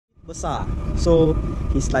besar. So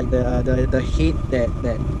he's like the head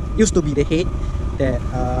that used to be the head that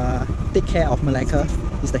take care of Malacca.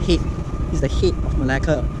 He's the head. He's the head of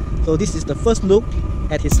Malacca. So this is the first look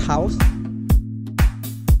at his house.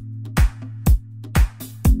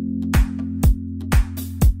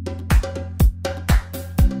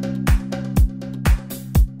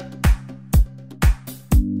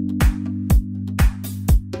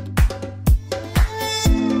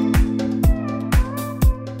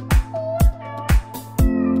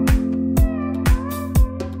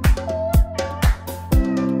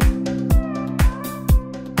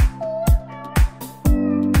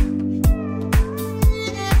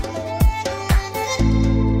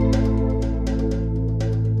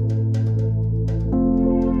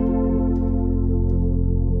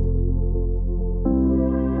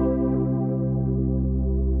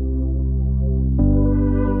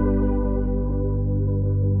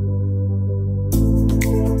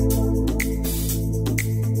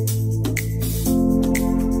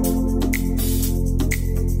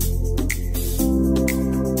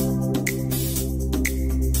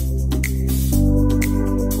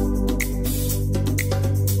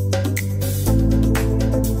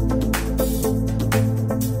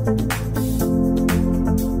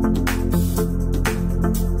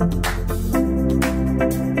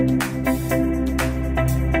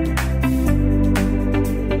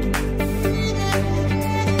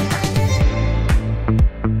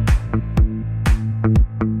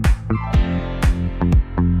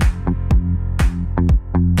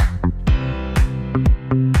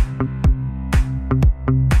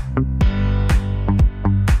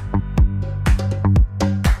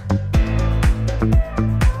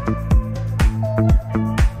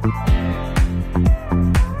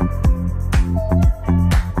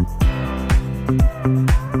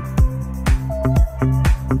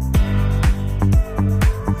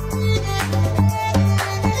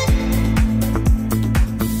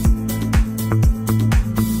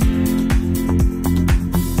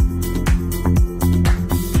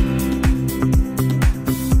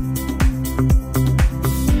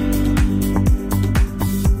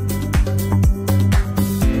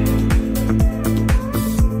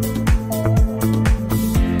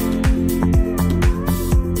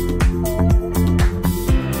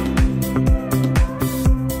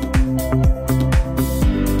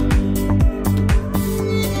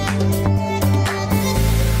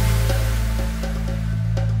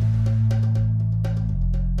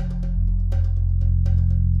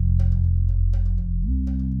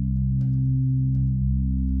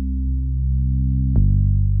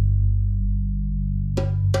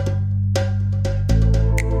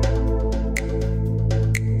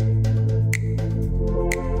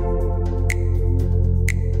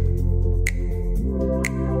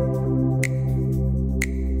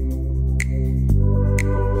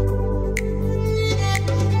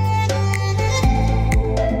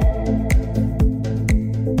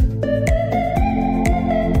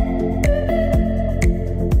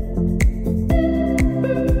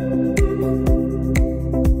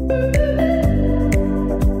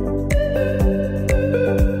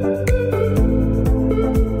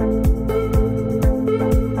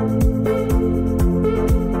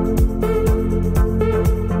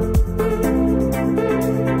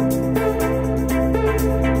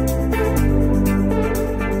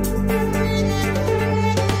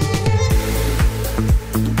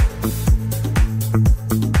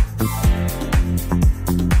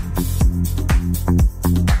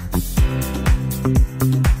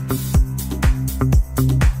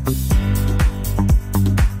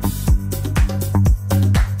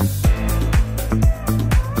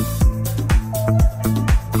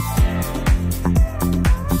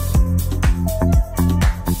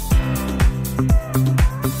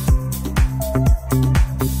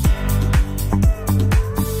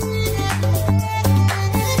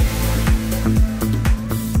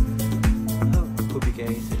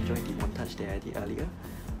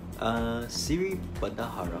 Seri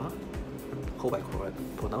Bendahara, hope I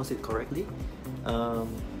pronounce it correctly.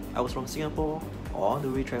 I was from Singapore, all the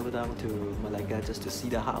way traveled down to Malacca just to see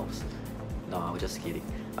the house. No, I was just kidding.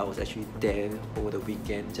 I was actually there over the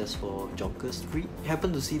weekend just for Jonker Street.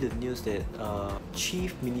 Happened to see the news that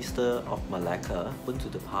Chief Minister of Malacca opened to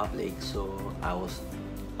the public, so I was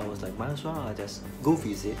like, might as well I just go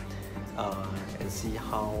visit and see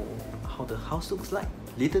how the house looks like.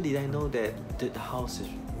 Little did I know that the house is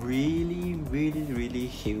really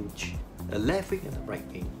huge. A left wing and a right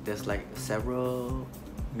wing. There's like several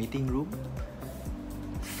meeting room,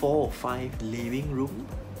 4 or 5 living room,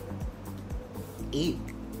 8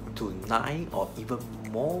 to 9 or even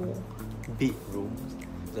more bedrooms,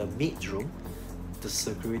 the maid's room, the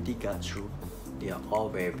security guard's room, they are all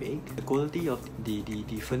very big. The quality of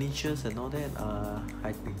the furnitures and all that,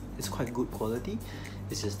 I think it's quite good quality.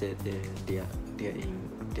 It's just that they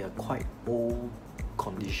are quite old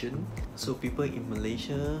condition. So people in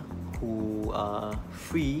Malaysia who are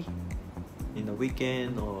free in the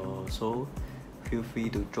weekend or so, feel free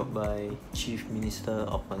to drop by Chief Minister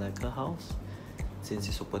of Malacca house, since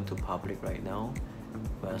it's open to public right now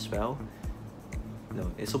as well.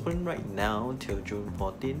 No, it's open right now till June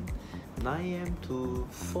 14, 9 AM to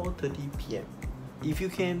 4:30 PM. If you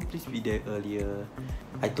can, please be there earlier.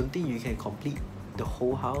 I don't think you can complete the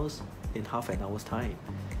whole house in half an hour's time,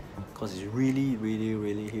 because it's really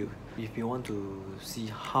huge. If you want to see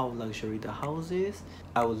how luxury the house is,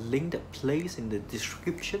 I will link the place in the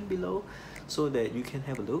description below so that you can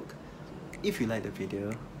have a look. If you like the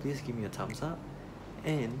video, please give me a thumbs up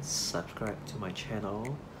and subscribe to my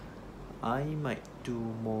channel. I might do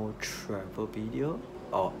more travel video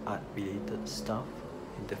or art related stuff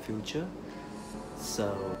in the future,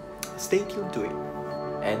 so stay tuned to it,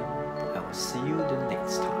 and I will see you the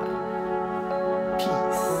next time.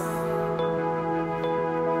 Peace.